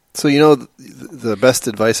So the best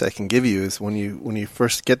advice I can give you is when you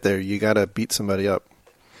first get there, you got to beat somebody up.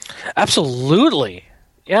 Absolutely.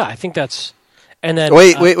 Yeah, I think that's... And then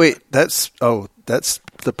Wait. That's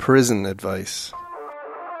the prison advice.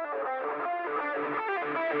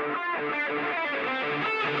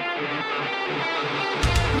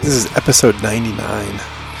 This is episode 99.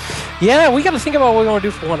 Yeah, we got to think about what we want to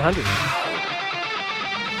do for 100.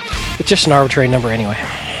 It's just an arbitrary number anyway.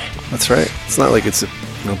 That's right. It's not like it's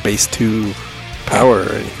base 2 power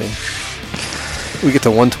or anything. We get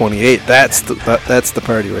to 128. That's the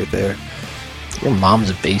party right there. Your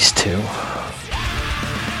mom's a base 2.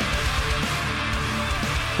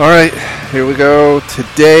 All right, here we go.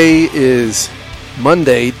 Today is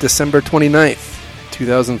Monday, December 29th,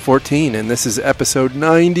 2014, and this is episode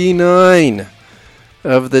 99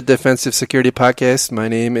 of the Defensive Security Podcast. My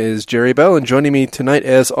name is Jerry Bell, and joining me tonight,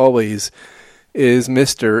 as always, is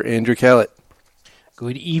Mr. Andrew Callett.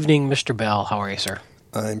 Good evening, Mr. Bell. How are you, sir?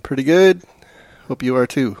 I'm pretty good. Hope you are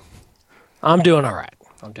too. I'm doing all right.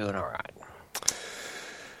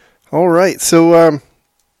 All right, so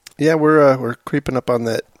we're creeping up on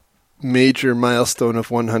that major milestone of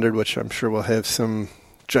 100, which I'm sure will have some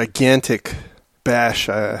gigantic bash.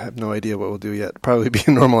 I have no idea what we'll do yet. Probably be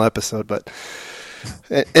a normal episode, but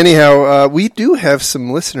anyhow, we do have some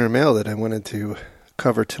listener mail that I wanted to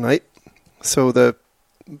cover tonight. So the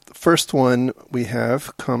first one we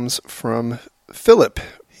have comes from Philip.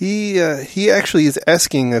 He actually is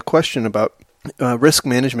asking a question about risk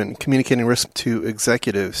management and communicating risk to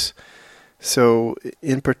executives. So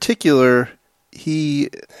in particular, I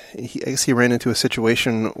guess he ran into a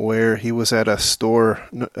situation where he was at a store,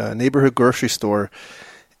 a neighborhood grocery store,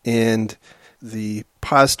 and the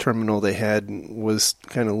POS terminal they had was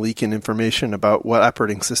kind of leaking information about what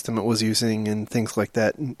operating system it was using and things like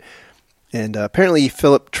that. And apparently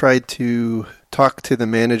Philip tried to talk to the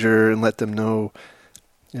manager and let them know,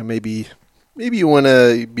 maybe you want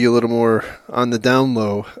to be a little more on the down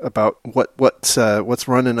low about what's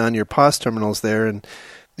running on your POS terminals there. And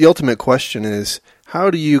the ultimate question is,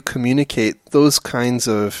 how do you communicate those kinds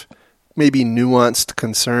of maybe nuanced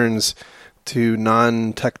concerns to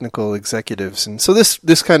non-technical executives? And so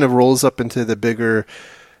this kind of rolls up into the bigger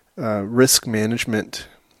risk management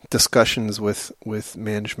discussions with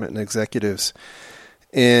management and executives.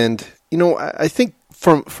 And, I think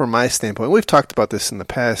from my standpoint, we've talked about this in the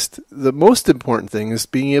past, the most important thing is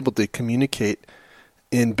being able to communicate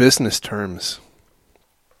in business terms.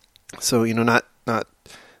 So, not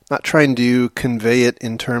trying to convey it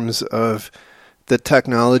in terms of the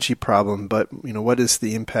technology problem, but what is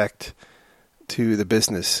the impact to the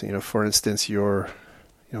business? For instance, you'll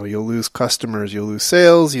lose customers, you'll lose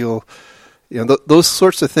sales, those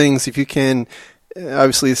sorts of things. If you can,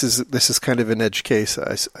 obviously this is kind of an edge case,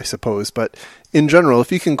 I suppose, but in general,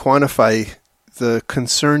 if you can quantify the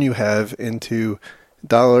concern you have into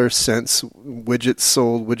dollars, cents, widgets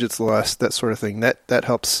sold, widgets lost, that sort of thing, that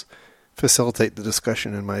helps facilitate the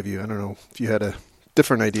discussion, in my view. I don't know if you had a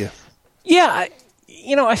different idea. Yeah,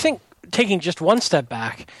 I think taking just one step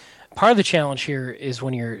back, part of the challenge here is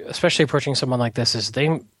when you're especially approaching someone like this is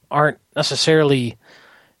they aren't necessarily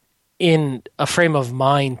in a frame of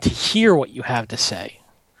mind to hear what you have to say,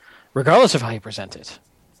 regardless of how you present it.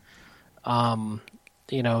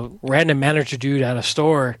 Random manager dude at a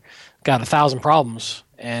store got 1,000 problems,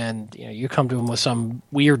 and you come to him with some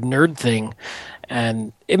weird nerd thing,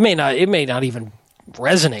 and it may not even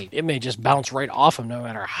resonate. It may just bounce right off him, no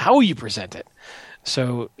matter how you present it.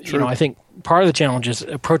 So, True. I think part of the challenge is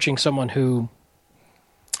approaching someone who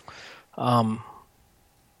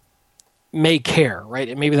may care, right?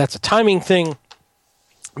 And maybe that's a timing thing.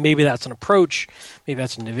 Maybe that's an approach. Maybe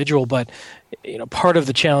that's an individual. But, part of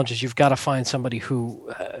the challenge is you've got to find somebody who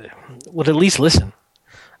would at least listen.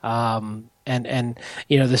 And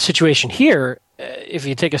the situation here, if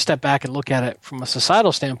you take a step back and look at it from a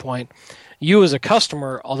societal standpoint, you as a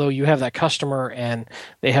customer, although you have that customer and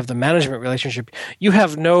they have the management relationship, you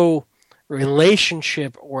have no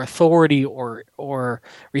relationship or authority or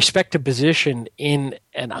respective position in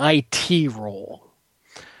an IT role.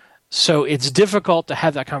 So it's difficult to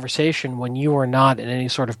have that conversation when you are not in any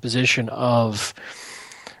sort of position of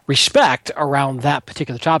respect around that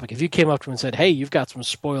particular topic. If you came up to them and said, "Hey, you've got some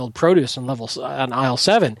spoiled produce on aisle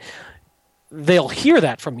 7," they'll hear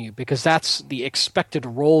that from you because that's the expected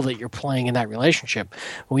role that you're playing in that relationship.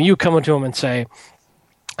 When you come up to them and say,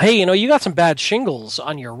 "Hey, you got some bad shingles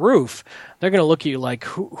on your roof," they're going to look at you like,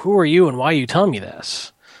 who are you and why are you telling me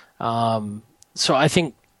this? So I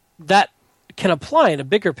think that can apply in a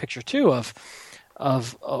bigger picture too of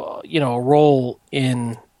a role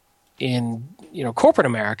in in corporate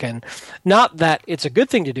America. And not that it's a good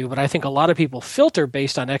thing to do, but I think a lot of people filter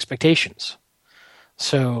based on expectations.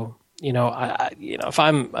 So if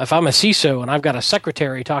I'm a CISO and I've got a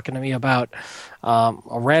secretary talking to me about a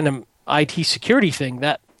random IT security thing,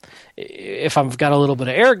 that if I've got a little bit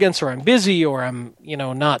of arrogance or I'm busy or I'm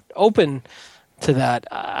not open to that,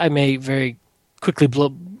 I may very quickly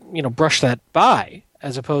brush that by,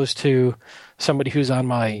 as opposed to somebody who's on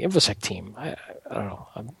my InfoSec team. I don't know.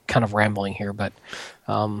 I'm kind of rambling here, but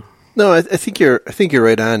no, I think you're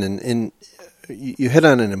right on, and you hit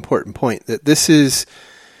on an important point, that this is,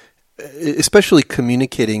 especially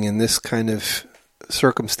communicating in this kind of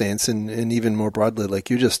circumstance, and even more broadly, like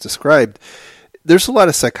you just described, there's a lot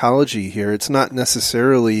of psychology here. It's not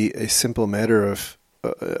necessarily a simple matter of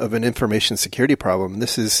an information security problem.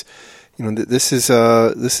 This is, a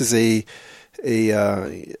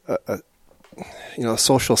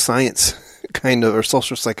social science kind of, or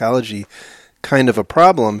social psychology kind of a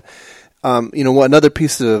problem. Another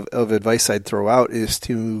piece of advice I'd throw out is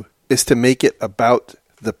to make it about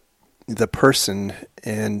the person,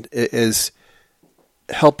 and it is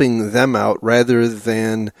helping them out rather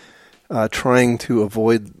than trying to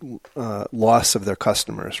avoid loss of their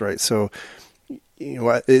customers, right? So,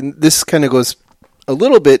 this kind of goes a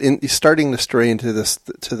little bit in starting to stray into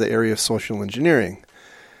to the area of social engineering,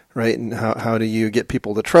 right? And how do you get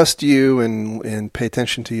people to trust you and pay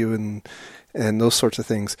attention to you and those sorts of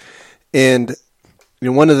things. And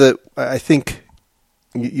one of the, I think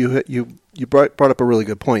you brought up a really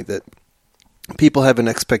good point, that people have an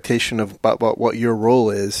expectation about what your role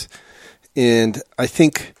is, and I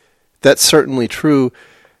think that's certainly true.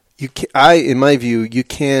 In my view, you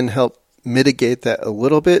can help mitigate that a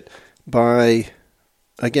little bit by,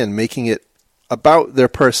 again, making it about their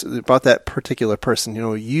person, about that particular person.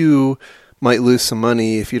 You might lose some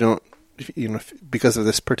money if you don't, because of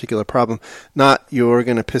this particular problem. Not you're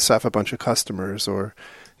going to piss off a bunch of customers, or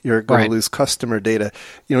you're going to lose customer data.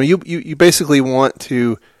 You basically want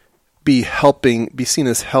to be seen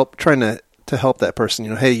as trying to help that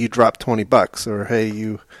person. Hey, you dropped $20, or hey,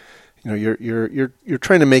 you're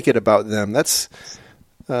trying to make it about them. That's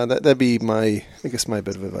that'd be my bit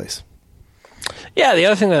of advice. Yeah, the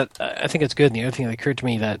other thing that I think it's good, and the other thing that occurred to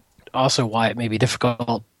me that also why it may be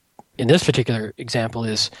difficult in this particular example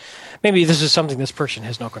is maybe this is something this person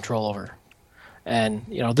has no control over. And,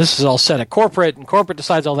 this is all set at corporate, and corporate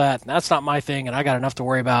decides all that, and that's not my thing, and I got enough to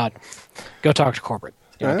worry about. Go talk to corporate.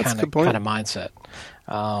 Kind of mindset.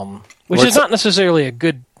 Which is not necessarily a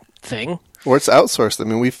good thing. Or it's outsourced. I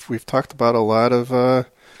mean, we've talked about a lot of, I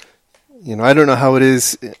don't know how it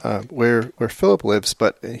is where Philip lives,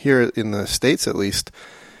 but here in the States at least,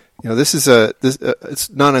 this is it's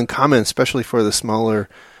not uncommon, especially for the smaller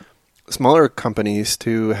companies,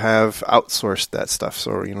 to have outsourced that stuff.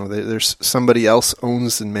 So, there's somebody else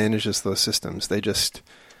owns and manages those systems. They just,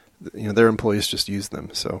 their employees just use them.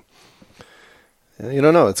 So, you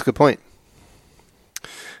don't know. It's a good point.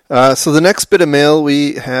 So the next bit of mail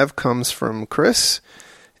we have comes from Chris,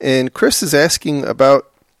 and Chris is asking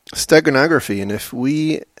about steganography, and if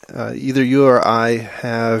we, either you or I,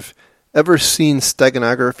 have ever seen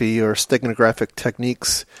steganography or steganographic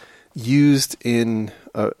techniques used in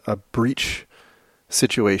a breach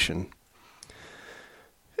situation,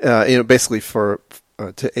 basically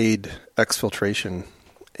to aid exfiltration.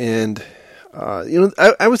 And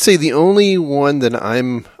I would say the only one that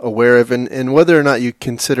I'm aware of, and whether or not you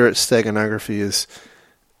consider it steganography is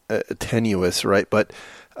tenuous, right? But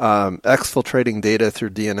exfiltrating data through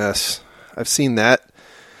DNS, I've seen that.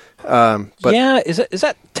 But yeah, is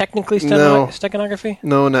that technically steganography?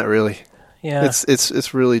 No, not really. Yeah,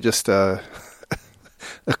 it's really just a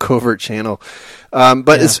covert channel. But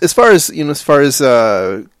yeah. as far as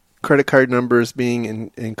credit card numbers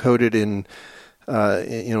being encoded in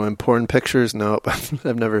in porn pictures, no,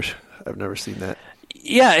 I've never seen that.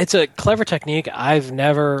 Yeah, it's a clever technique. I've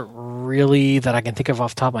never really, that I can think of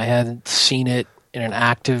off the top of my head, seen it in an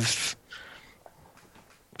active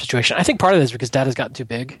situation. I think part of this is because data's gotten too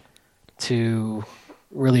big to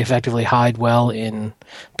really effectively hide well in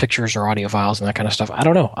pictures or audio files and that kind of stuff. I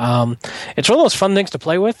don't know. It's one of those fun things to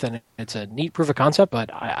play with, and it's a neat proof of concept, but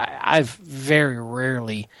I've very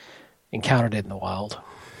rarely encountered it in the wild.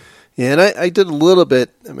 Yeah, and I did a little bit.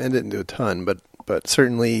 I mean, I didn't do a ton, but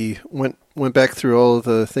certainly went back through all of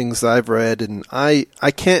the things I've read, and I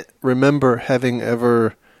can't remember having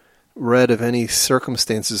ever read of any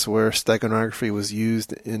circumstances where steganography was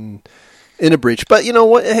used in a breach. But you know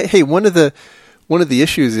what? Hey, one of the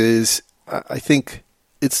issues is I think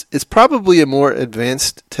it's probably a more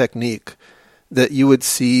advanced technique that you would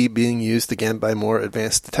see being used again by more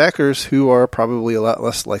advanced attackers who are probably a lot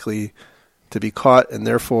less likely to be caught, and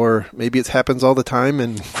therefore maybe it happens all the time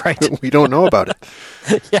and Right. we don't know about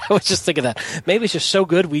it. Yeah, I was just thinking that. Maybe it's just so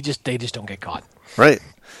good they just don't get caught. Right.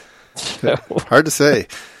 So, Hard to say.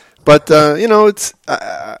 But, it's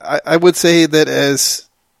I would say that as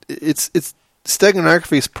it's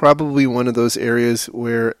steganography is probably one of those areas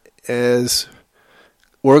where as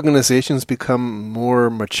organizations become more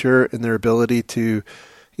mature in their ability to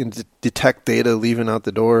detect data leaving out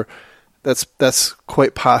the door, that's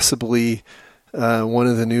quite possibly one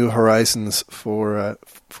of the new horizons for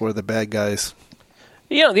the bad guys.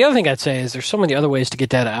 the other thing I'd say is there's so many other ways to get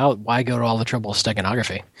data out. Why go to all the trouble of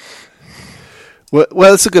steganography? Well,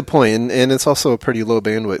 that's a good point, and it's also a pretty low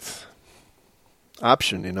bandwidth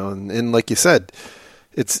option, and like you said,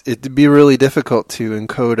 it'd be really difficult to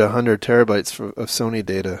encode 100 terabytes of Sony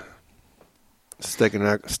data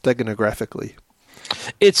steganographically.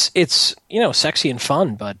 It's sexy and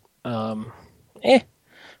fun, but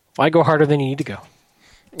why go harder than you need to go?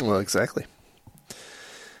 Well, exactly.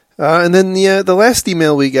 And then the last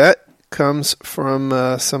email we got comes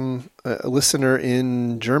from some listener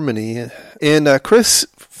in Germany, and Chris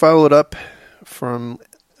followed up from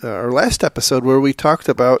our last episode where we talked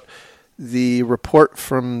about the report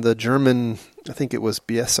from the German, I think it was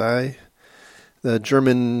BSI, the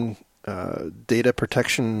German Data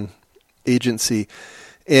Protection Agency,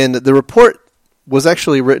 and the report was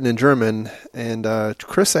actually written in German, and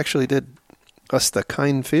Chris actually did us the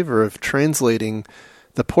kind favor of translating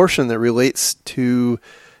the portion that relates to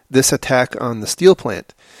this attack on the steel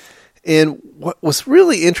plant. And what was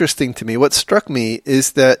really interesting to me, what struck me,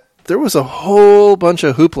 is that there was a whole bunch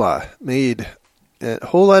of hoopla made, a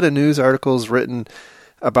whole lot of news articles written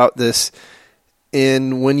about this.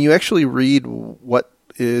 And when you actually read what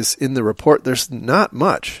is in the report, there's not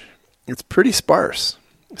much. It's pretty sparse.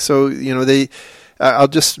 So, I'll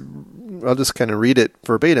just kind of read it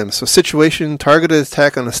verbatim. So, situation: targeted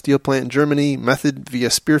attack on a steel plant in Germany. Method: via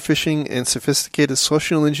spear phishing and sophisticated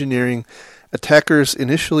social engineering, attackers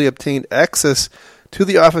initially obtained access to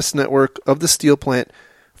the office network of the steel plant.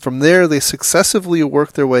 From there, they successively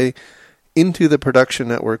worked their way into the production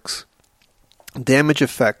networks. Damage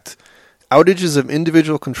effect: outages of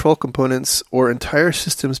individual control components or entire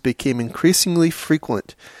systems became increasingly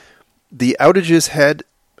frequent. The outages had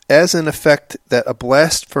as an effect that a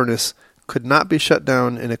blast furnace could not be shut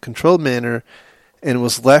down in a controlled manner and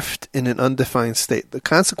was left in an undefined state. The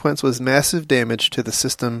consequence was massive damage to the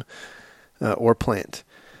system or plant.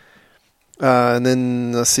 And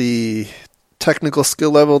then, let's see, technical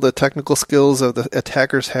skill level. The technical skills of the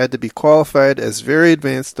attackers had to be qualified as very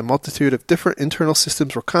advanced. A multitude of different internal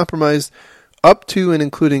systems were compromised, up to and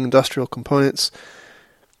including industrial components.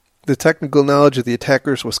 The technical knowledge of the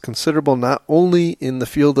attackers was considerable not only in the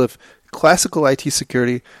field of classical IT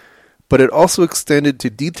security, but it also extended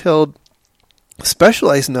to detailed,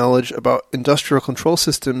 specialized knowledge about industrial control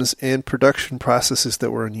systems and production processes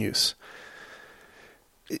that were in use.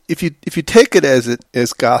 If you take it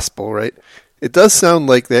as gospel, right, it does sound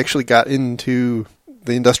like they actually got into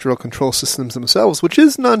the industrial control systems themselves, which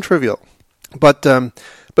is non-trivial. But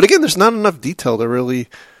again, there's not enough detail to really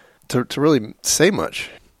say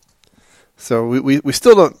much. So we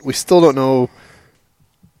still don't know,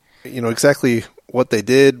 exactly what they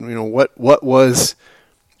did. What was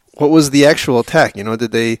the actual attack?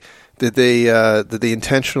 Did they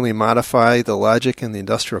intentionally modify the logic in the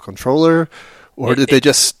industrial controller, or did they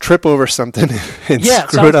just trip over something and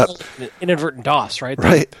screw it up? Like inadvertent DOS, right?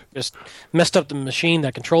 Right. They just messed up the machine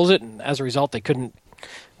that controls it, and as a result, they couldn't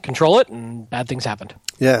control it, and bad things happened.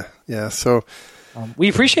 Yeah. So we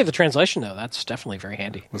appreciate the translation, though. That's definitely very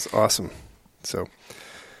handy. It was awesome. So,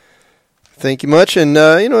 thank you much, and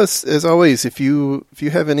as always, if you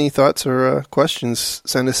have any thoughts or questions,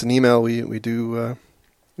 send us an email. We do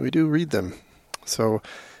read them. So,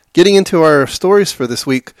 getting into our stories for this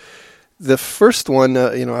week, the first one,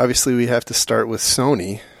 obviously we have to start with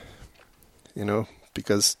Sony,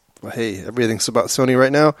 because hey, everything's about Sony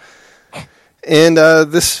right now. And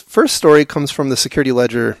this first story comes from the Security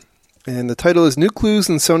Ledger, and the title is "New Clues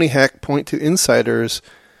in Sony Hack Point to Insiders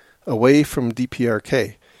Away from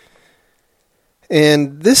DPRK."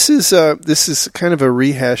 And this is kind of a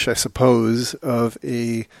rehash, I suppose, of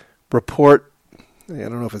a report. I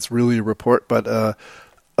don't know if it's really a report, but a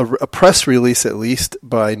press release, at least,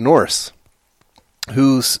 by Norse,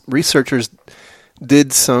 whose researchers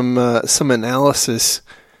did some analysis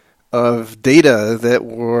of data that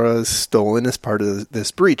was stolen as part of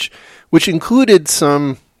this breach, which included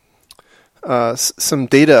some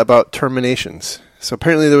data about terminations. So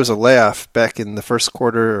apparently there was a layoff back in the first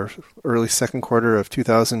quarter or early second quarter of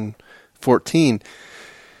 2014.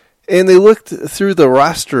 And they looked through the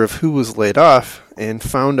roster of who was laid off and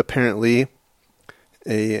found apparently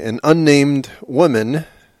an unnamed woman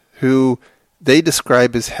who they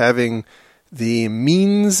describe as having the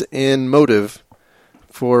means and motive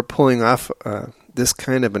for pulling off this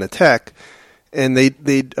kind of an attack. And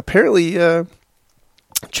they apparently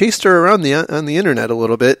chased her around on the internet a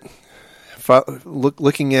little bit,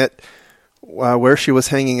 looking at where she was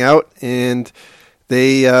hanging out, and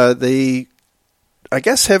they I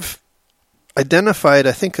guess have identified,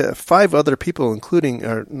 I think, 5 other people,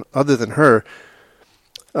 including other than her.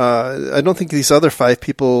 I don't think these other 5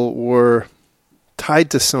 people were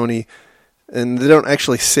tied to Sony, and they don't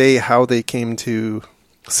actually say how they came to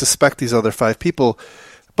suspect these other 5 people,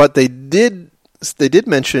 but they did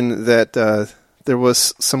mention that there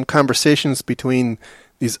was some conversations between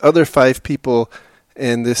these other 5 people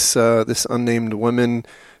and this unnamed woman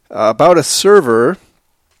about a server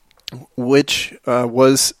which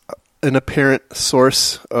was an apparent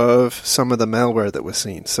source of some of the malware that was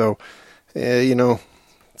seen. So,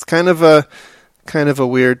 it's kind of a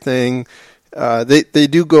weird thing. They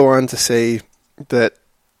do go on to say that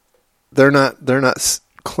they're not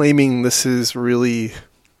claiming this is really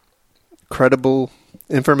credible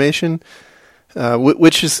information,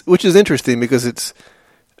 which is interesting because it's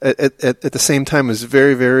at the same time is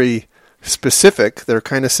very, very specific. They're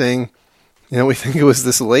kind of saying, we think it was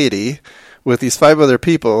this lady with these 5 other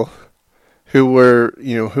people who were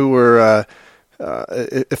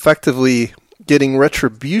effectively getting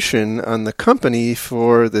retribution on the company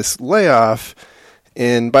for this layoff.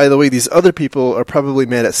 And by the way, these other people are probably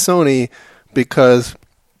mad at Sony because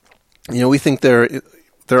we think they're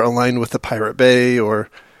aligned with the Pirate Bay or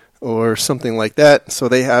something like that. So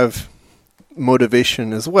they have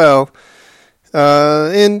motivation as well.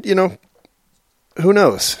 And who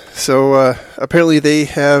knows? So apparently they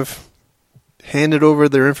have handed over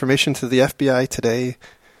their information to the FBI today,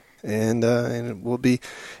 and it will be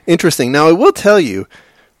interesting. Now, I will tell you,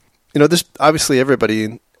 this obviously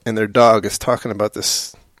everybody and their dog is talking about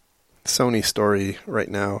this Sony story right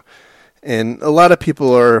now, and a lot of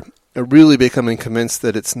people are really becoming convinced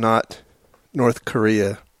that it's not North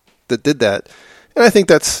Korea that did that, and I think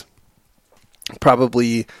that's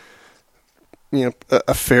probably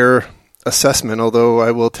a fair assessment. Although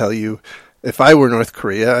I will tell you, if I were North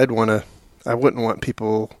Korea, I wouldn't want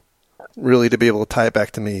people really to be able to tie it back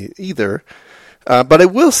to me either. But I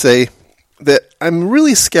will say that I'm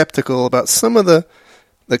really skeptical about some of the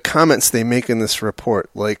comments they make in this report,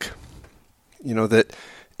 like, that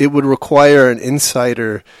it would require an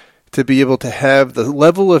insider to be able to have the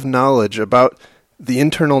level of knowledge about the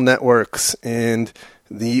internal networks and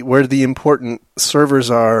where the important servers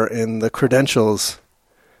are and the credentials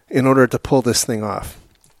in order to pull this thing off.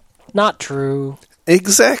 Not true.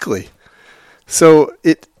 Exactly. So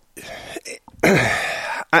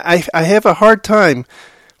I have a hard time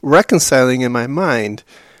reconciling in my mind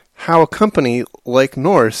how a company like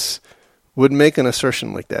Norse would make an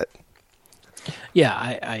assertion like that.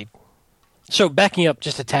 Yeah, so backing up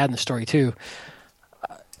just a tad in the story too,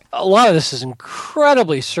 a lot of this is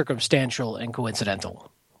incredibly circumstantial and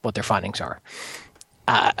coincidental, what their findings are.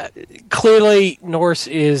 Clearly, Norse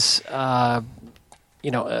is kind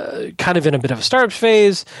of in a bit of a startup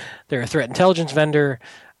phase. They're a threat intelligence vendor.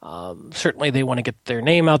 Certainly they want to get their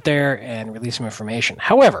name out there and release some information.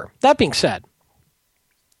 However, that being said,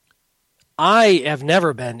 I have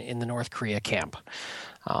never been in the North Korea camp.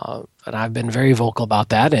 And I've been very vocal about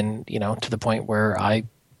that, and to the point where I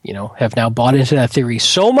have now bought into that theory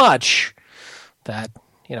so much that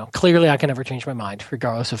clearly I can never change my mind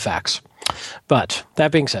regardless of facts. But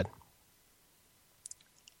that being said,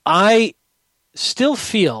 I still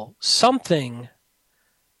feel something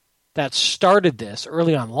that started this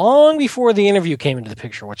early on, long before the interview came into the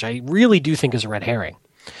picture, which I really do think is a red herring,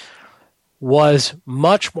 was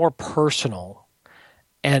much more personal,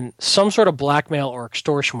 and some sort of blackmail or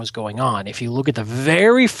extortion was going on. If you look at the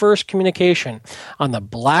very first communication on the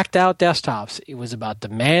blacked out desktops, it was about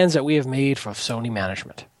demands that we have made for Sony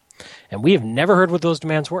management. And we have never heard what those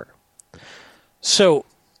demands were. So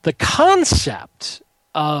the concept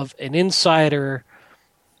of an insider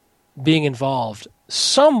being involved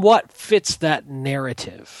somewhat fits that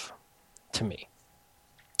narrative to me.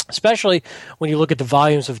 Especially when you look at the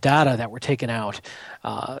volumes of data that were taken out.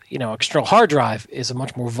 External hard drive is a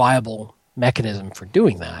much more viable mechanism for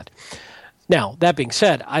doing that. Now, that being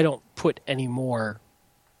said, I don't put any more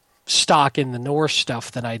stock in the Norse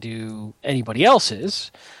stuff than I do anybody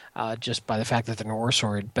else's. just by the fact that they're Norse,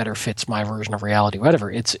 or it better fits my version of reality,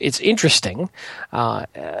 whatever. It's interesting.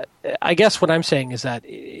 I guess what I'm saying is that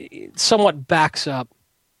it somewhat backs up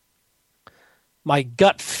my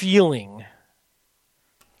gut feeling.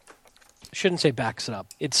 I shouldn't say backs it up.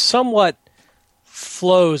 It somewhat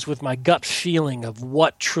flows with my gut feeling of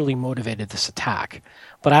what truly motivated this attack.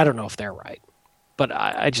 But I don't know if they're right. But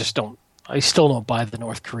I just don't. I still don't buy the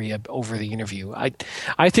North Korea over the interview.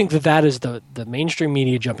 I think that is the mainstream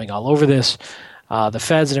media jumping all over this, the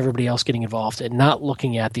feds and everybody else getting involved, and not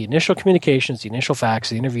looking at the initial communications, the initial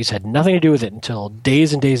facts. The interviews had nothing to do with it until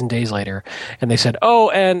days and days and days later, and they said,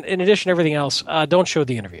 "Oh, and in addition to everything else, don't show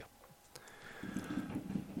the interview."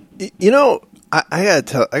 You know, I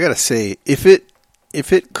gotta say, if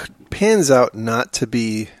it pans out not to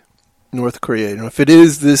be North Korea, you know, if it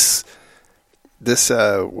is this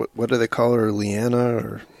what do they call her, Leanna,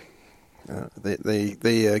 or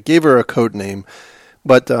they gave her a code name,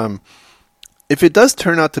 but if it does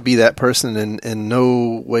turn out to be that person and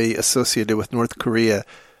no way associated with North Korea,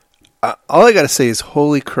 all I got to say is,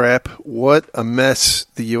 holy crap, what a mess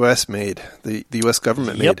the U.S. made, the U.S.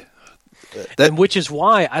 government made. And which is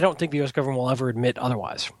why I don't think the U.S. government will ever admit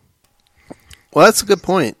otherwise. Well, that's a good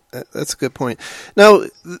point. That's a good point. Now,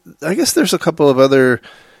 I guess there's a couple of other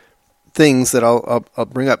things that I'll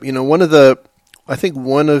bring up. You know, I think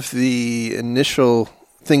one of the initial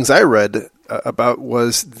things I read about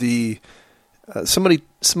was somebody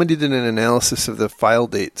did an analysis of the file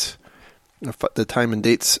dates, the time and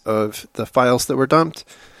dates of the files that were dumped,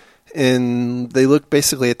 and they looked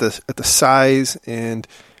basically at the size and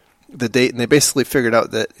the date, and they basically figured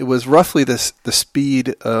out that it was roughly the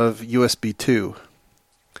speed of USB 2.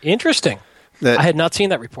 Interesting. I had not seen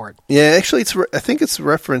that report. Yeah, actually, I think it's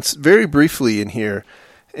referenced very briefly in here,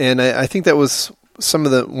 and I think that was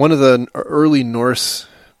one of the early Norse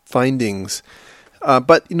findings.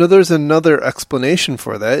 But you know, there's another explanation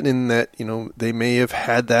for that, in that, you know, they may have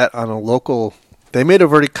had that on a local. They may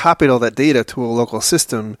have already copied all that data to a local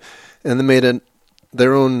system, and they made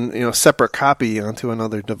their own, you know, separate copy onto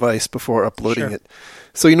another device before uploading it.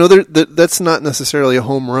 So, you know, that's not necessarily a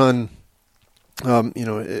home run, you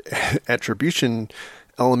know, attribution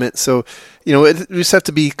element. So, you know, we just have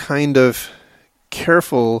to be kind of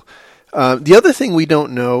careful. The other thing we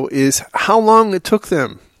don't know is how long it took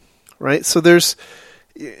them, right? So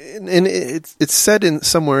and it's said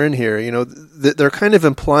somewhere in here, you know, that they're kind of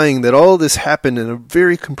implying that all this happened in a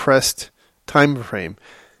very compressed time frame.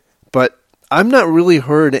 But I've not really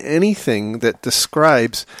heard anything that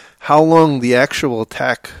describes how long the actual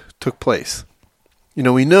attack took place. You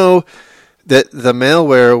know, we know that the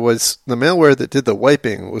malware that did the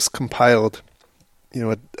wiping was compiled, you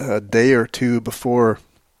know, a day or two before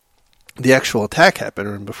the actual attack happened,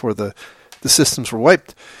 or before the systems were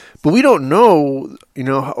wiped. But we don't know, you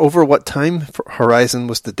know, over what time horizon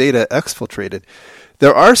was the data exfiltrated.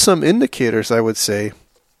 There are some indicators, I would say,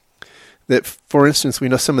 that, for instance, we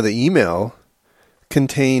know some of the email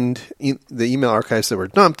archives that were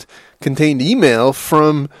dumped contained email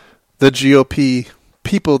from the GOP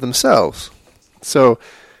people themselves. So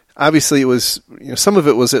obviously it was, you know, some of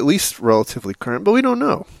it was at least relatively current, but we don't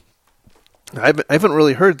know. I haven't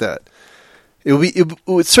really heard that. It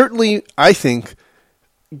would certainly, I think,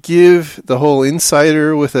 give the whole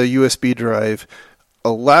insider with a USB drive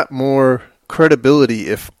a lot more credibility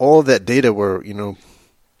if all that data were, you know,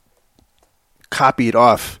 copied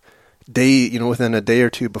off within a day or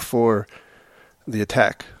two before the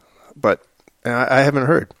attack. But I haven't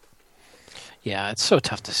heard. Yeah, it's so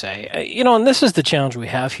tough to say. You know, and this is the challenge we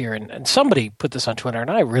have here. And somebody put this on Twitter,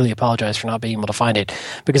 and I really apologize for not being able to find it,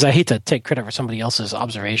 because I hate to take credit for somebody else's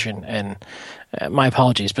observation, and my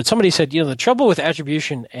apologies. But somebody said, you know, the trouble with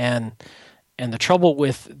attribution and the trouble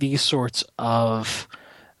with these sorts of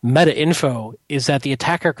meta info is that the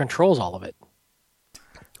attacker controls all of it.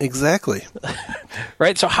 Exactly.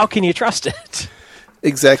 Right? So how can you trust it?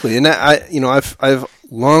 Exactly. And I've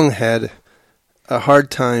long had a hard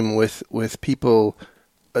time with people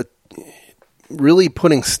really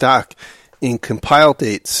putting stock in compile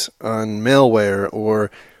dates on malware, or,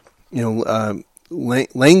 you know,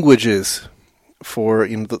 languages for,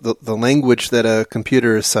 you know, the language that a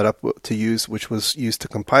computer is set up to use, which was used to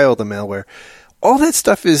compile the malware. All that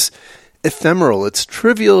stuff is ephemeral. It's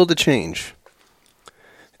trivial to change.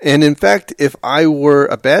 And in fact, if I were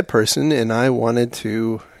a bad person and I wanted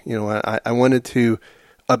to, you know, I wanted to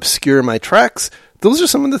obscure my tracks, those are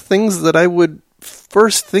some of the things that I would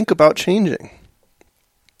first think about changing.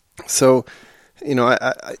 So, you know,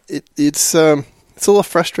 it's a little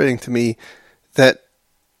frustrating to me that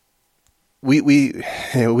we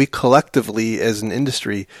collectively as an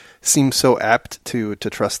industry seem so apt to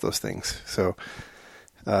trust those things. So,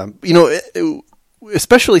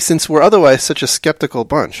 especially since we're otherwise such a skeptical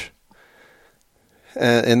bunch,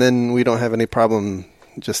 and then we don't have any problem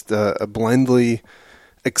just blindly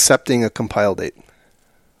accepting a compile date.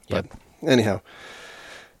 Yep. But anyhow,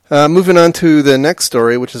 moving on to the next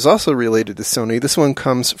story, which is also related to Sony. This one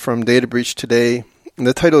comes from Data Breach Today, and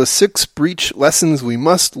the title is 6 Breach Lessons We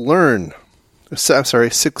Must Learn. I'm sorry,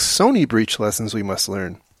 6 Sony breach lessons we must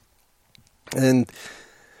learn. And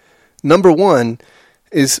number 1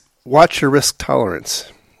 is watch your risk tolerance.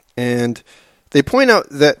 And they point out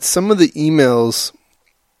that some of the emails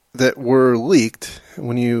that were leaked,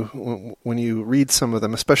 when you read some of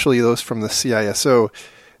them, especially those from the CISO,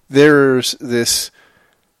 there's this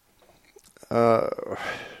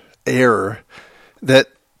error that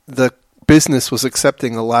the business was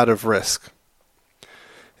accepting a lot of risk.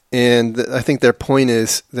 And I think their point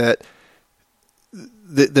is that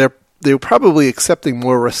they were probably accepting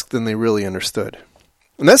more risk than they really understood.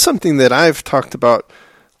 And that's something that I've talked about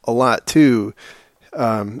a lot too.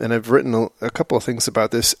 And I've written a couple of things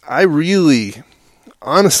about this. I really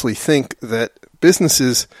honestly think that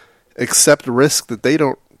businesses accept risk that they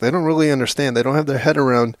don't really understand. They don't have their head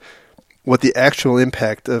around what the actual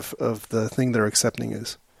impact of the thing they're accepting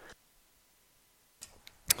is.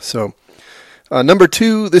 So, number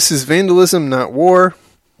 2, this is vandalism, not war.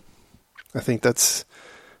 I think that's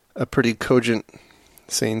a pretty cogent,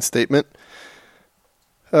 sane statement.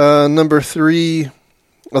 Number 3,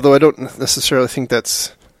 although I don't necessarily think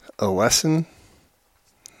that's a lesson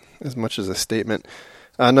as much as a statement.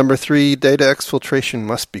 Number 3, data exfiltration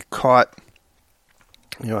must be caught.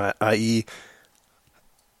 I.e.,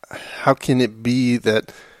 how can it be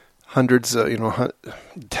that hundreds,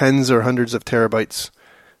 tens or hundreds of terabytes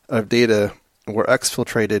of data were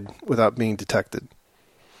exfiltrated without being detected?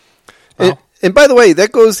 Wow. And by the way,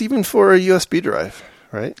 that goes even for a USB drive,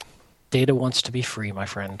 right? Data wants to be free, my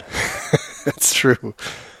friend. That's true.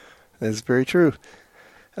 That's very true.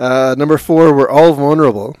 Number 4, we're all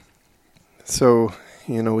vulnerable. So,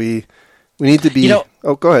 we need to be...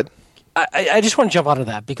 Oh, go ahead. I just want to jump onto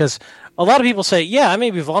that because a lot of people say, yeah, I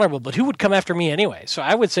may be vulnerable, but who would come after me anyway? So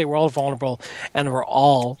I would say we're all vulnerable and we're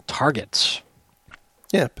all targets.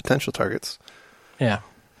 Yeah, potential targets. Yeah.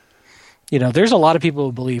 There's a lot of people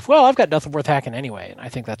who believe, well, I've got nothing worth hacking anyway. And I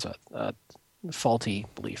think that's a faulty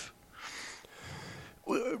belief.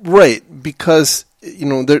 Right, because,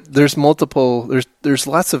 there's multiple, there's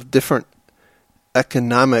lots of different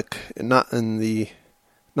economic, not in the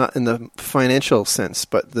financial sense,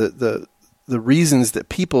 but the reasons that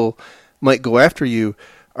people might go after you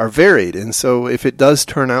are varied. And so if it does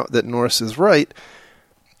turn out that Norris is right,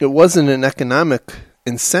 it wasn't an economic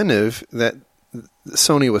incentive that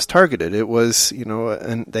Sony was targeted. It was,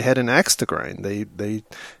 and they had an axe to grind. And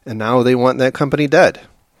now they want that company dead.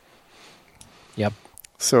 Yep.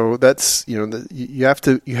 So that's, you have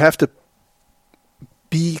to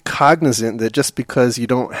be cognizant that just because you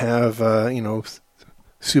don't have,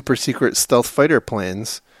 super secret stealth fighter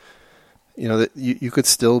plans, that you could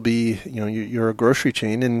still be, you're a grocery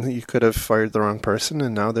chain and you could have fired the wrong person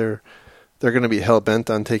and now they're going to be hell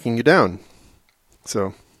bent on taking you down.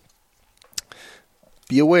 So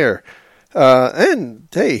be aware. And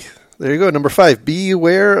hey, there you go. Number 5, be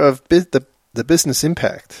aware of the business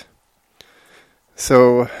impact.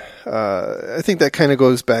 So I think that kind of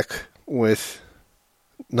goes back with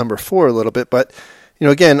number 4 a little bit, but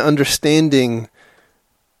again, understanding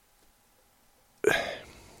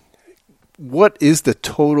what is the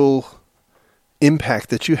total impact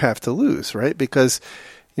that you have to lose, right? Because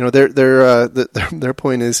their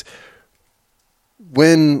point is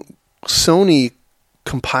when Sony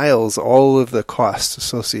compiles all of the costs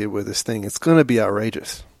associated with this thing, it's going to be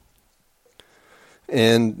outrageous.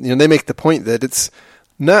 And they make the point that it's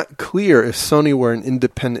not clear if Sony were an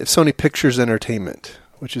independent, if Sony Pictures Entertainment,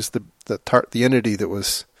 which is the entity that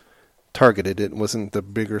was targeted, it wasn't the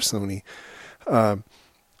bigger Sony.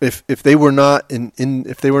 If they were not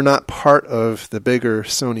if they were not part of the bigger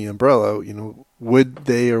Sony umbrella, would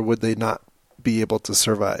they or would they not be able to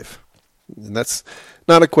survive? And that's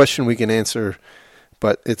not a question we can answer,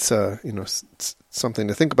 but it's it's something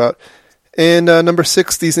to think about. And number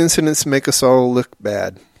 6, these incidents make us all look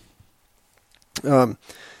bad. And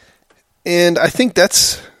I think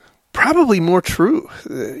that's probably more true,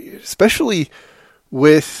 especially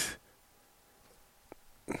with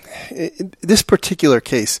this particular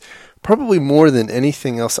case, probably more than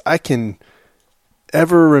anything else I can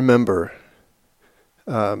ever remember.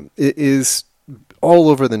 It is all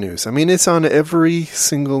over the news. I mean, it's on every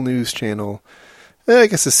single news channel. I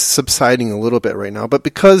guess it's subsiding a little bit right now. But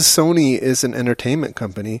because Sony is an entertainment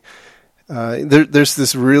company, there's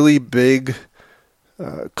this really big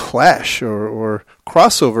clash or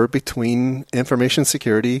crossover between information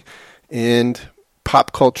security and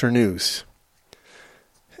pop culture news.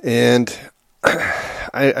 And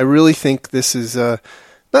I really think this is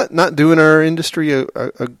not doing our industry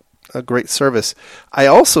a great service. I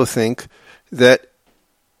also think that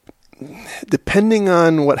depending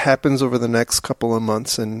on what happens over the next couple of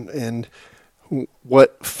months and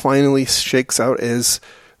what finally shakes out as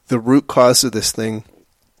the root cause of this thing,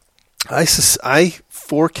 I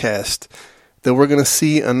forecast that we're going to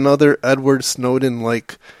see another Edward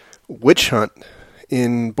Snowden-like witch hunt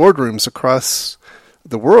in boardrooms across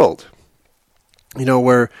the world.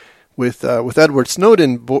 Where with Edward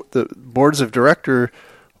Snowden, the boards of director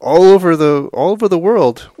all over the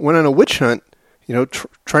world went on a witch hunt.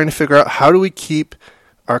 Trying to figure out how do we keep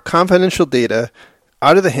our confidential data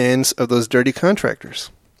out of the hands of those dirty contractors.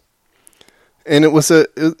 And it was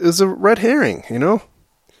a red herring,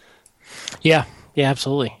 Yeah,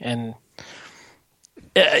 absolutely. And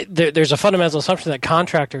there's a fundamental assumption that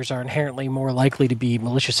contractors are inherently more likely to be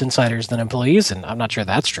malicious insiders than employees, and I'm not sure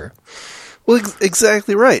that's true. Well,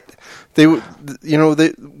 exactly right. We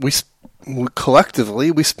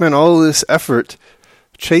collectively spent all of this effort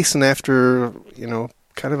chasing after,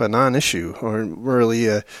 kind of a non-issue, or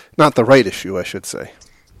really not the right issue, I should say.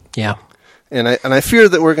 Yeah. And I fear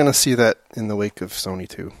that we're going to see that in the wake of Sony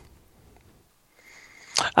too.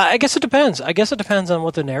 I guess it depends. I guess it depends on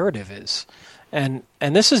what the narrative is. And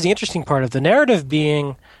this is the interesting part of the narrative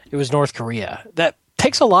being it was North Korea. That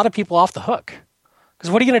takes a lot of people off the hook.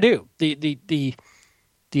 Because what are you going to do?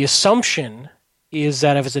 The assumption is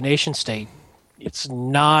that if it's a nation state, it's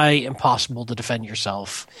nigh impossible to defend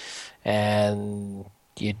yourself, and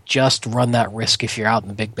you just run that risk if you're out in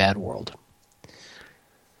the big bad world.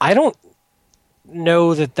 I don't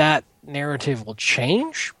know that narrative will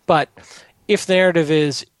change, but if the narrative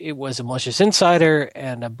is it was a malicious insider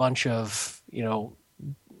and a bunch of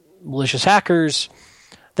malicious hackers,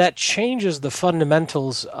 that changes the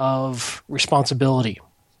fundamentals of responsibility.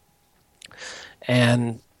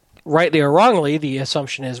 And rightly or wrongly, the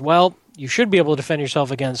assumption is, well, you should be able to defend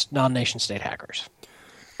yourself against non-nation state hackers.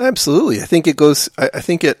 Absolutely. I think it goes. I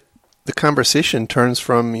think the conversation turns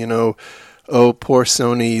from oh, poor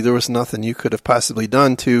Sony, there was nothing you could have possibly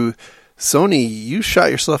done, to Sony, you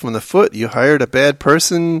shot yourself in the foot. You hired a bad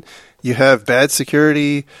person. You have bad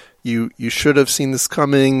security. You should have seen this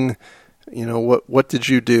coming. What did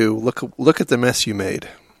you do? Look at the mess you made.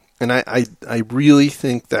 And I really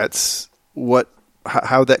think that's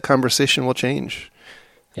how that conversation will change.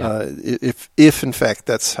 Yeah. If in fact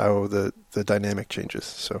that's how the dynamic changes.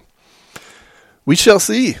 So we shall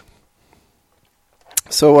see.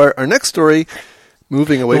 So our next story,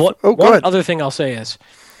 moving away from... One other thing I'll say is,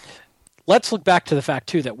 let's look back to the fact,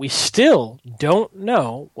 too, that we still don't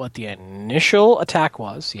know what the initial attack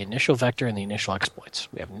was, the initial vector and the initial exploits.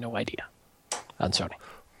 We have no idea on Sony.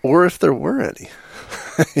 Or if there were any.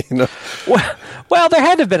 Well, there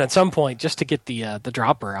had to have been at some point just to get the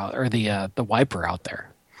dropper out, or the wiper out there.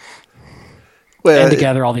 Well, and to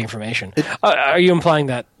gather all the information. Are you implying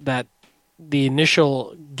that the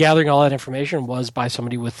initial gathering all that information was by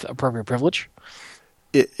somebody with appropriate privilege?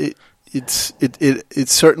 It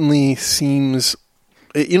certainly seems,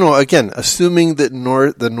 again, assuming that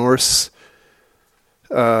the Norse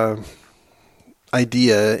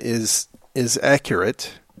idea is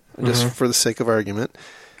accurate, just for the sake of argument.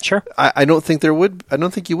 Sure. I don't think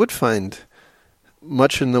you would find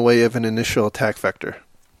much in the way of an initial attack vector.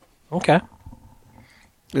 Okay.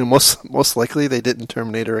 Most likely they didn't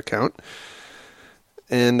terminate her account,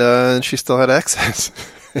 and she still had access.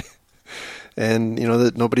 And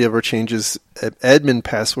that nobody ever changes admin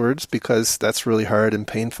passwords because that's really hard and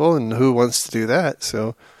painful, and who wants to do that?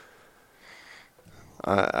 So,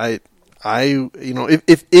 if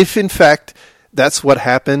in fact that's what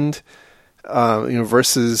happened,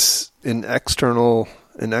 versus an external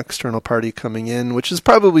party coming in, which is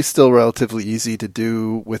probably still relatively easy to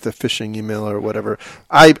do with a phishing email or whatever.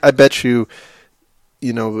 I bet you,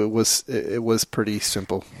 it was pretty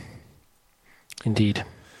simple. Indeed.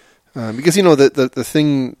 Because the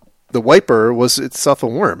thing, the wiper was itself a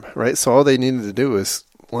worm, right? So all they needed to do was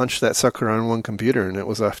launch that sucker on one computer, and it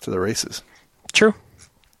was off to the races. True.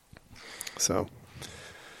 So,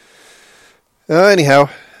 anyhow,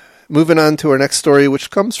 moving on to our next story, which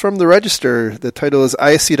comes from the Register. The title is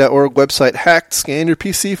ISC.org website hacked. Scan your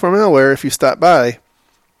PC for malware if you stop by.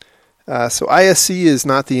 So ISC is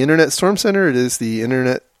not the Internet Storm Center. It is the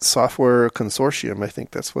Internet Software Consortium. I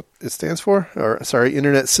think that's what it stands for.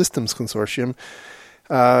 Internet Systems Consortium.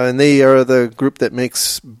 and they are the group that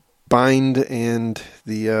makes Bind and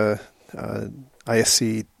the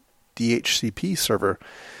ISC DHCP server,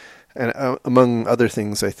 and among other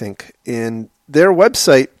things, I think. And their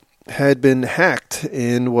website had been hacked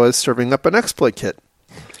and was serving up an exploit kit.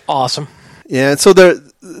 Awesome. Yeah, and so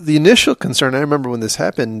the initial concern, I remember when this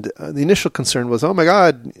happened, the initial concern was, oh my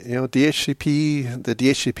God, DHCP, the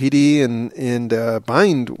DHCPD and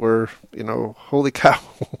Bind were, holy cow,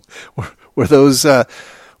 were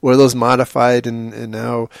those modified and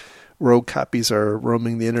now rogue copies are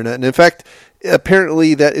roaming the internet. And in fact,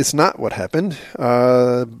 apparently that is not what happened.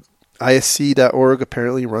 ISC.org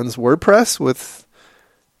apparently runs WordPress with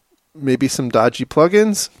maybe some dodgy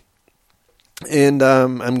plugins. And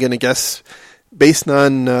I'm going to guess, based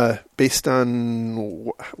on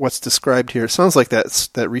what's described here, it sounds like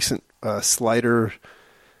that recent Slider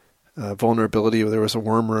vulnerability where there was a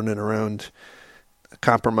worm running around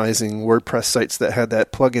compromising WordPress sites that had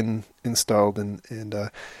that plugin installed,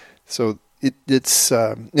 and so it's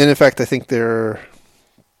and in fact I think their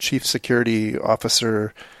chief security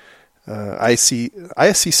officer,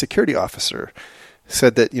 ISC security officer,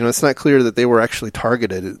 said that it's not clear that they were actually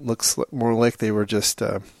targeted. It looks more like they were just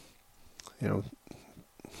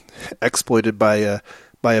exploited by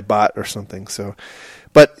a bot or something. So,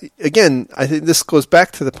 but again, I think this goes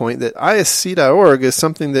back to the point that ISC.org is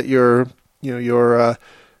something that your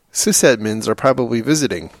sysadmins are probably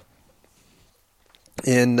visiting,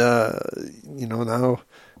 and now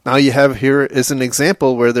you have here is an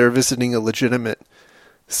example where they're visiting a legitimate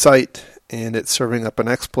site and it's serving up an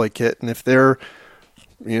exploit kit, and if they're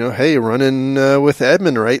running with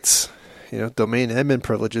admin rights, domain admin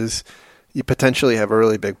privileges, you potentially have a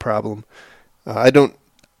really big problem. I don't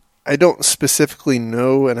specifically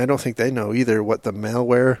know, and I don't think they know either, what the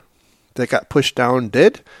malware that got pushed down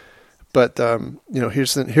did. But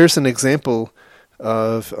here's an example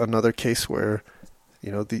of another case where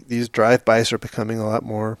these drive-bys are becoming a lot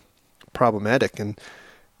more problematic. And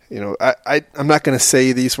I'm not going to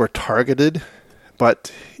say these were targeted,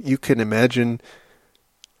 but you can imagine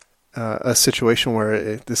a situation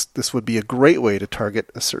where this would be a great way to target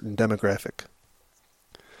a certain demographic.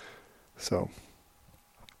 So,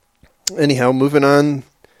 anyhow, moving on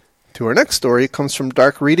to our next story. It comes from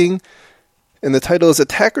Dark Reading, and the title is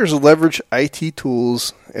 "Attackers Leverage IT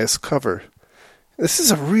Tools as Cover." This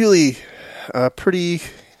is a really pretty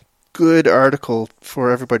good article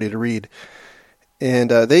for everybody to read, and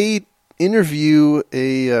they interview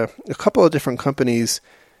a couple of different companies.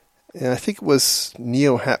 And I think it was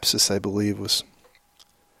NeoHapsis, I believe, was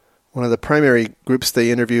one of the primary groups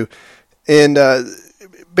they interview. And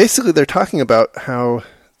basically they're talking about how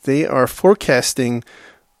they are forecasting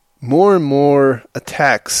more and more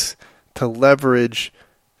attacks to leverage,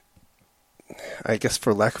 I guess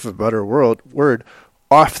for lack of a better word,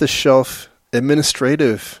 off-the-shelf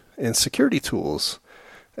administrative and security tools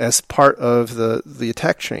as part of the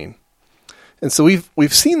attack chain. And so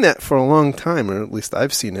we've seen that for a long time, or at least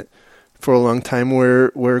I've seen it for a long time,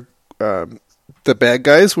 where the bad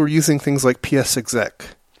guys were using things like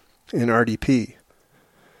PSExec and RDP.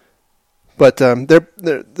 But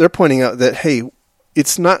they're pointing out that, hey,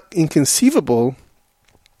 it's not inconceivable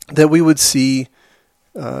that we would see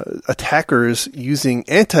attackers using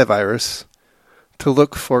antivirus to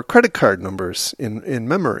look for credit card numbers in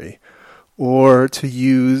memory, or to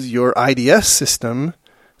use your IDS system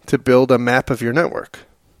to build a map of your network,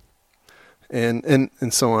 and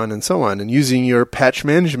so on and so on, and using your patch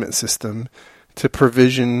management system to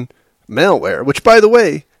provision malware, which, by the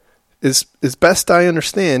way, is best I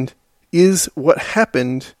understand, is what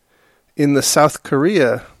happened in the South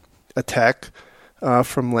Korea attack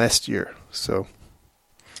from last year. So,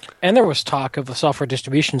 and there was talk of a software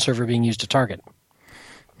distribution server being used to target.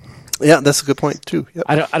 Yeah, that's a good point too. Yep.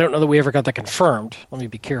 I don't know that we ever got that confirmed. Let me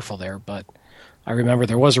be careful there, but I remember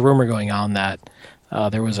there was a rumor going on that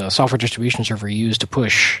there was a software distribution server used to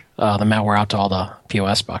push the malware out to all the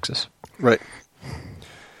POS boxes. Right.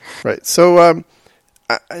 So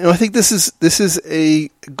I think this is a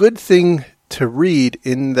good thing to read,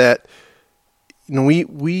 in that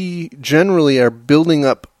we generally are building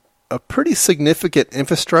up a pretty significant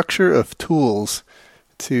infrastructure of tools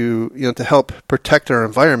to help protect our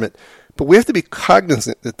environment, but we have to be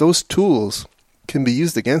cognizant that those tools can be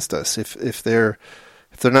used against us if they're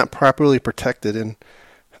not properly protected. And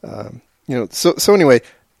so anyway,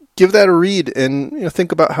 give that a read and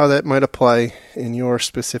think about how that might apply in your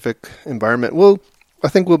specific environment. I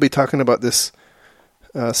think we'll be talking about this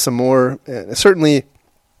some more. Certainly,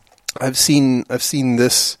 I've seen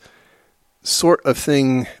this sort of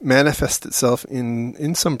thing manifest itself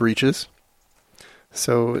in some breaches.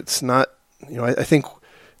 So it's not, I think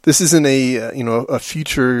this isn't a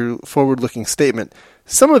future forward-looking statement.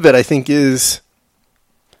 Some of it, I think, is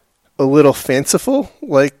a little fanciful,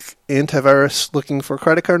 like antivirus looking for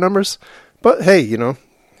credit card numbers. But hey,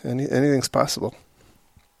 anything's possible.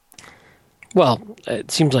 Well, it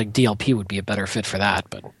seems like DLP would be a better fit for that,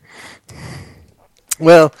 but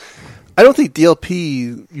well, I don't think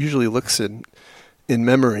DLP usually looks in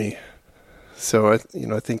memory, so I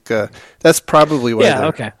think that's probably why. Yeah,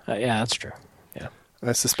 okay, yeah, that's true. Yeah,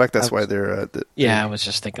 I suspect that's why they're. I was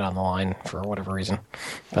just thinking on the line for whatever reason,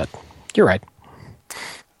 but you're right.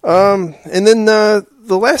 And then the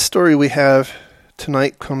last story we have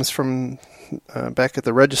tonight comes from back at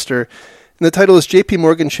the Register, and the title is J.P.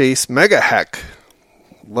 Morgan Chase Mega Hack.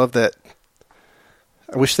 Love that.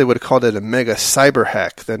 I wish they would have called it a mega cyber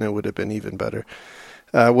hack. Then it would have been even better.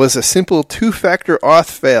 Was a simple two-factor auth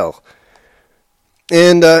fail,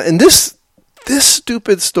 and this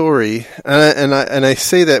stupid story, and I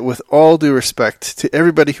say that with all due respect to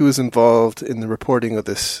everybody who was involved in the reporting of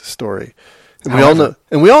this story. And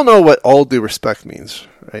we all know what all due respect means,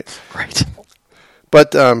 right? Right.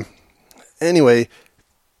 But anyway,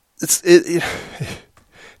 it's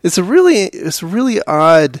a really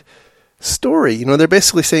odd story. They're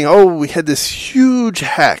basically saying, "Oh, we had this huge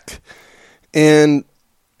hack," and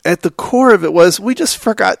at the core of it was we just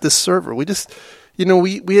forgot this server. We just,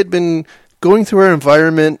 we had been going through our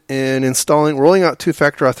environment and rolling out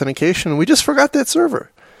two-factor authentication, and we just forgot that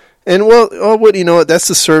server. And what do you know? That's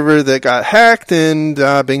the server that got hacked, and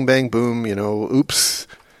bing, bang, boom. Oops.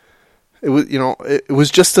 It was, it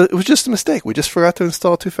was just a mistake. We just forgot to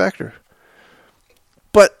install two-factor.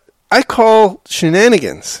 But I call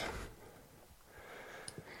shenanigans.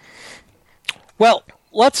 Well,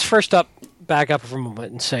 let's first back up for a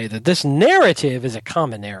moment and say that this narrative is a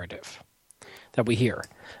common narrative that we hear.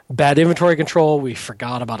 Bad inventory control. We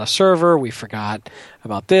forgot about a server. We forgot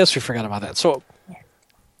about this. We forgot about that. So,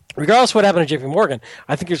 regardless of what happened to JP Morgan,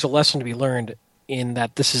 I think there's a lesson to be learned in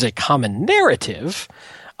that this is a common narrative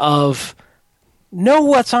of know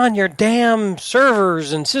what's on your damn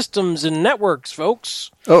servers and systems and networks, folks.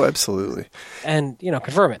 Oh, absolutely. And,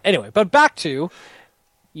 confirm it. Anyway, but back to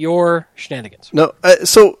your shenanigans. No,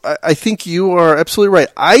 so I think you are absolutely right.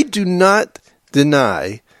 I do not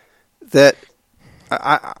deny that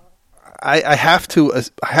I have to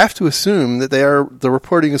assume that the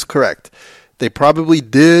reporting is correct. They probably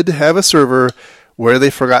did have a server where they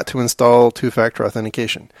forgot to install two-factor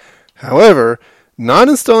authentication. However, not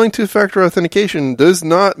installing two-factor authentication does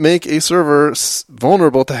not make a server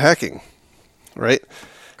vulnerable to hacking, right?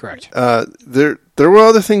 Correct. There were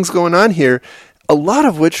other things going on here, a lot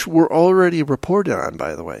of which were already reported on,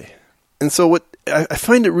 by the way. And so what I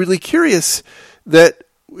find it really curious that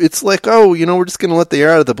it's like, we're just going to let the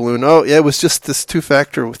air out of the balloon. Oh, yeah, it was just this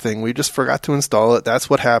two-factor thing. We just forgot to install it. That's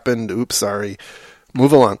what happened. Oops, sorry.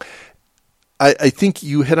 Move along. I think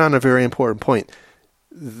you hit on a very important point.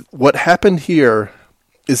 What happened here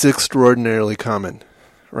is extraordinarily common,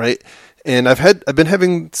 right? And I've been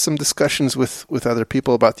having some discussions with other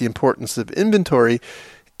people about the importance of inventory,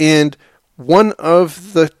 and one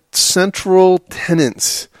of the central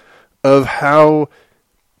tenets of how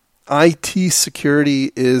IT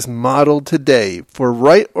security is modeled today, for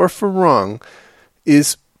right or for wrong,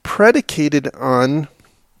 is predicated on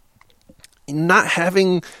not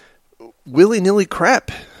having willy-nilly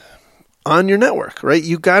crap on your network, right?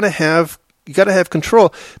 You gotta have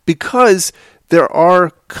control, because there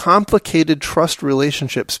are complicated trust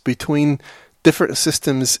relationships between different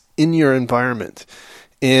systems in your environment.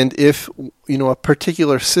 And if a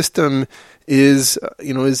particular system is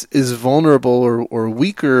vulnerable or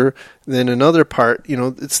weaker than another part,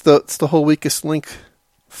 it's the whole weakest link,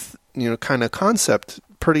 kind of concept.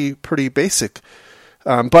 Pretty basic,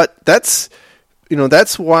 but that's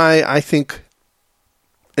why I think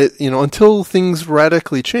until things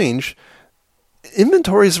radically change,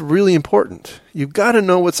 inventory is really important. You've got to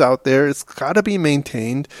know what's out there. It's got to be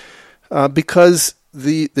maintained, because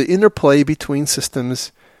the interplay between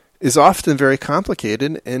systems is often very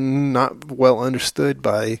complicated and not well understood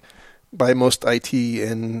by most IT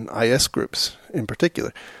and IS groups in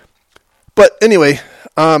particular. But anyway,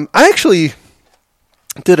 I actually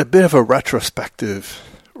did a bit of a retrospective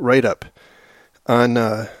write-up on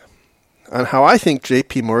how I think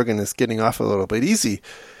J.P. Morgan is getting off a little bit easy,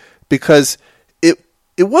 because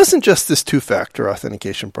it wasn't just this two-factor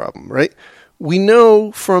authentication problem, right? We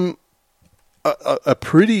know from a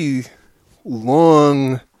pretty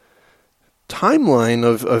long timeline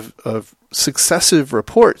of successive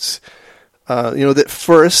reports, that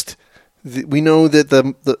first we know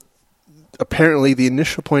that apparently the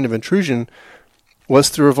initial point of intrusion was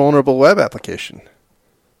through a vulnerable web application,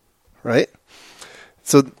 right?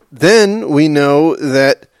 So then we know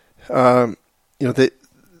that that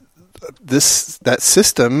that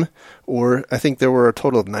system, or I think there were a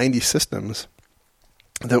total of 90 systems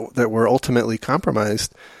that were ultimately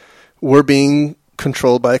compromised, were being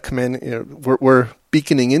controlled by a command. Were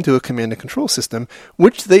beaconing into a command and control system,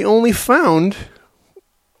 which they only found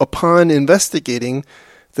upon investigating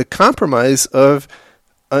the compromise of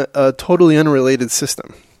a totally unrelated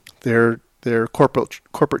system, their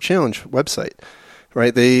corporate challenge website.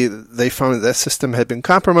 Right? They found that system had been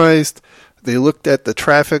compromised. They looked at the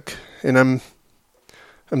traffic, and I'm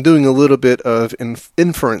doing a little bit of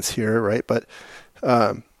inference here, right? But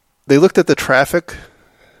they looked at the traffic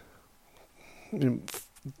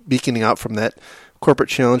beaconing out from that corporate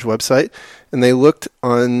challenge website, and they looked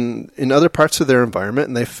in other parts of their environment,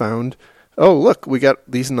 and they found, oh, look, we got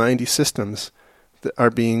these 90 systems that are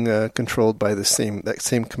being controlled by that same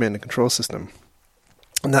command and control system.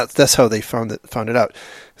 And that's how they found it out.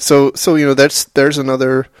 So there's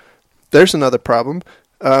another problem.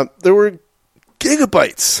 There were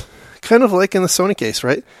gigabytes, kind of like in the Sony case,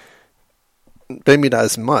 right? Maybe not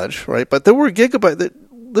as much, right? But there were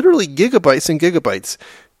literally gigabytes and gigabytes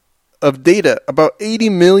of data. About 80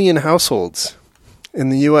 million households in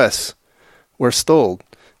the U.S. were stolen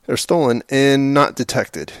and not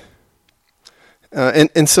detected.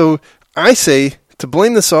 And so I say to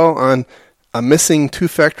blame this all on a missing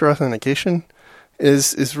two-factor authentication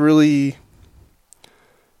is really,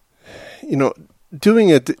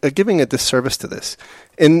 giving a disservice to this.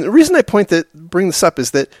 And the reason I bring this up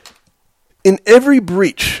is that in every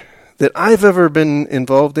breach that I've ever been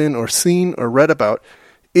involved in or seen or read about,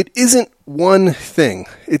 it isn't one thing.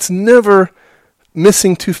 It's never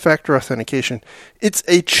missing two-factor authentication. It's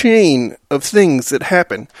a chain of things that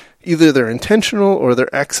happen. Either they're intentional or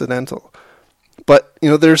they're accidental. But,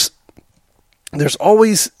 there's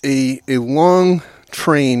always a long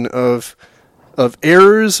train of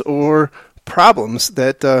errors or problems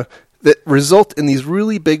that result in these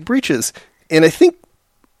really big breaches. And I think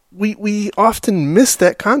we often miss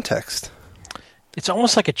that context. It's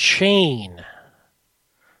almost like a chain,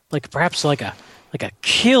 perhaps like a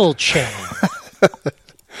kill chain.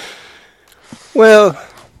 Well,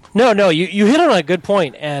 no, you hit on a good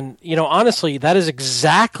point, and honestly, that is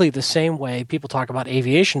exactly the same way people talk about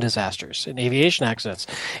aviation disasters and aviation accidents.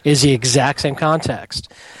 Is the exact same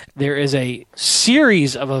context. There is a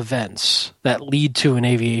series of events that lead to an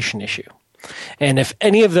aviation issue, and if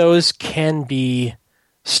any of those can be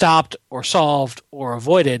stopped or solved or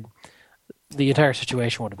avoided, the entire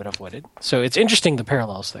situation would have been avoided. So it's interesting, the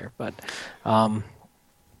parallels there. But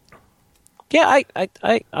yeah,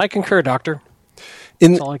 I concur, Doctor.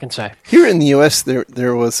 That's all I can say. Here in the U.S.,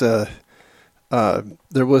 there was a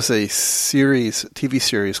TV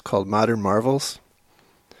series called Modern Marvels,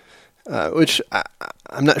 which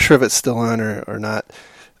I'm not sure if it's still on or not.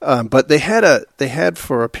 But they had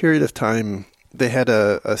for a period of time, they had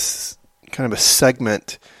a kind of a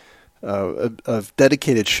segment of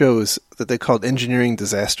dedicated shows that they called Engineering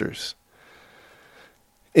Disasters.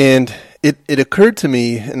 And it occurred to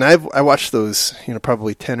me, and I watched those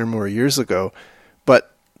probably 10 or more years ago,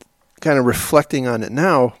 but kind of reflecting on it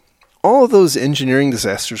now, all of those engineering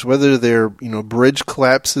disasters, whether they're bridge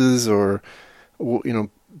collapses or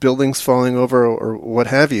buildings falling over or what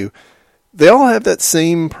have you, they all have that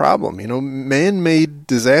same problem. Man-made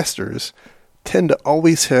disasters tend to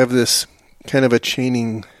always have this kind of a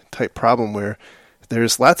chaining type problem where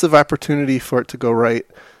there's lots of opportunity for it to go right,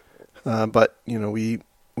 but we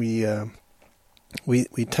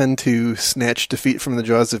tend to snatch defeat from the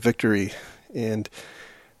jaws of victory, and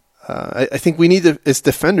I think we need to, as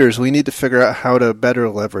defenders, we need to figure out how to better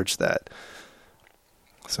leverage that.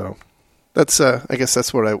 So that's I guess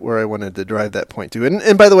that's where I wanted to drive that point to.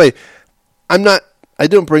 And by the way, I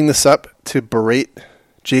don't bring this up to berate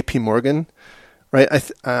J.P. Morgan,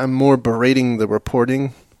 right? I'm more berating the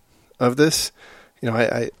reporting of this.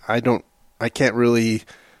 I can't really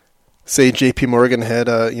say J.P. Morgan had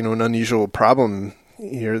an unusual problem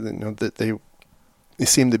here. That they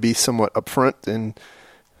seem to be somewhat upfront and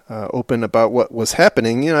open about what was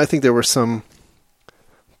happening. I think there was some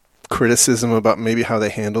criticism about maybe how they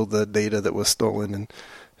handled the data that was stolen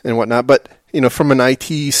and whatnot. But from an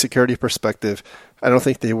IT security perspective, I don't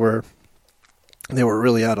think they were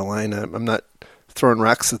really out of line. I'm not throwing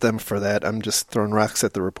rocks at them for that. I'm just throwing rocks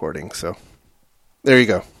at the reporting. So there you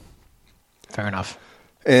go. Fair enough.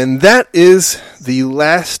 And that is the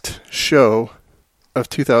last show of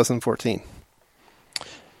 2014.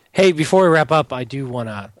 Hey, before we wrap up, I do want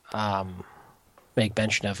to make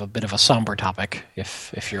mention of a bit of a somber topic,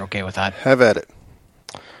 if you're okay with that. Have at it.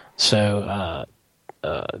 So,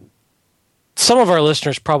 some of our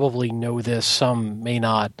listeners probably know this, some may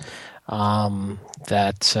not,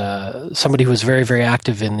 that somebody who was very, very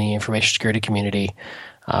active in the information security community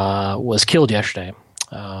was killed yesterday.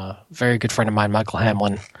 Very good friend of mine, Michael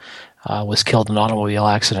Hamlin, was killed in an automobile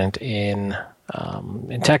accident in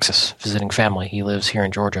Texas, visiting family. He lives here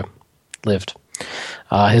in Georgia.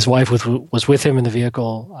 His wife was with him in the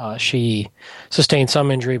vehicle. She sustained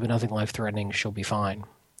some injury, but nothing life-threatening. She'll be fine.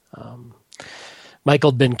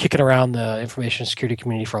 Michael had been kicking around the information security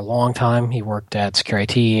community for a long time. He worked at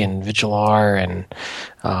Security and Vigilar and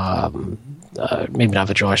maybe not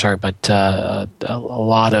Vigilar, sorry, but a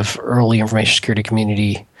lot of early information security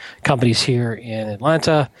community companies here in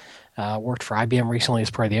Atlanta. Worked for IBM recently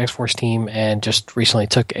as part of the X-Force team and just recently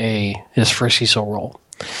took his first CISO role.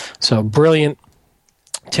 So brilliant,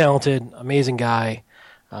 talented, amazing guy.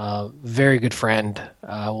 Very good friend,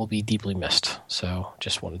 will be deeply missed. So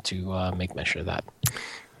just wanted to make mention of that.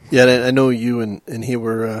 Yeah, I know you and he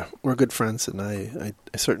were good friends, and I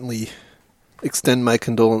certainly extend my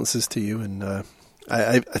condolences to you. And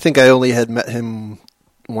I think I only had met him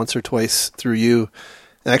once or twice through you.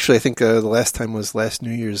 Actually, I think the last time was last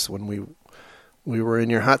New Year's when we were in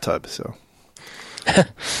your hot tub. So,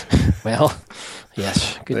 well.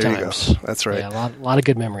 Yes, good there times. You go. That's right. Yeah, a lot of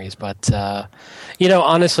good memories. But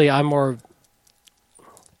honestly, I'm more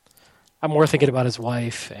thinking about his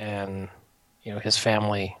wife and his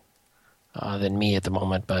family than me at the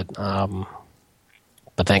moment. But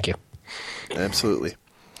thank you. Absolutely.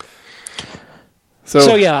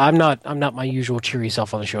 So yeah, I'm not my usual cheery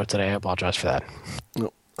self on the show today. I apologize for that.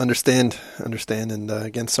 No, understand, and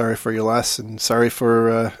again, sorry for your loss, and sorry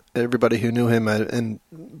for everybody who knew him. And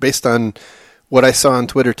based on what I saw on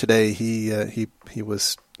Twitter today, he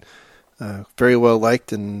was very well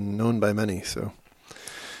liked and known by many. So,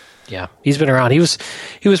 yeah, he's been around. He was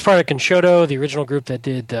part of Conshoto, the original group that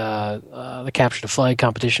did the Capture the Flag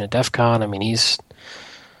competition at DEF CON. I mean,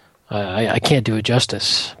 I can't do it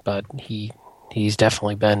justice, but he's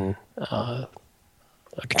definitely been a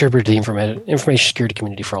contributor to the information security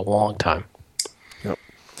community for a long time. Yep.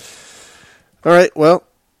 All right. Well.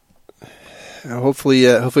 Hopefully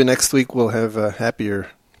next week we'll have a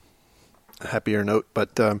happier note.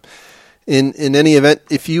 But in any event,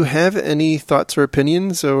 if you have any thoughts or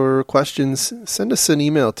opinions or questions, send us an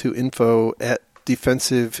email to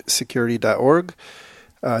info@defensivesecurity.org.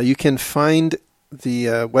 You can find the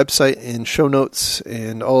website and show notes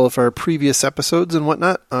and all of our previous episodes and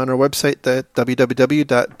whatnot on our website at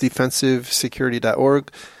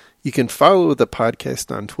www.defensivesecurity.org. You can follow the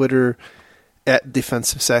podcast on Twitter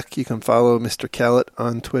 @DefensiveSec. You can follow Mr. Callett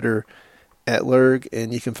on Twitter @Lurg,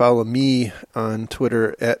 and you can follow me on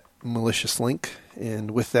Twitter @MaliciousLink.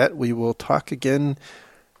 And with that, we will talk again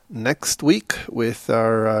next week with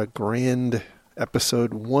our grand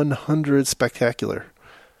episode 100 spectacular.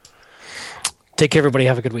 Take care, everybody.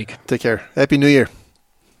 Have a good week. Take care. Happy New Year.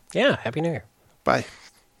 Yeah, Happy New Year. Bye.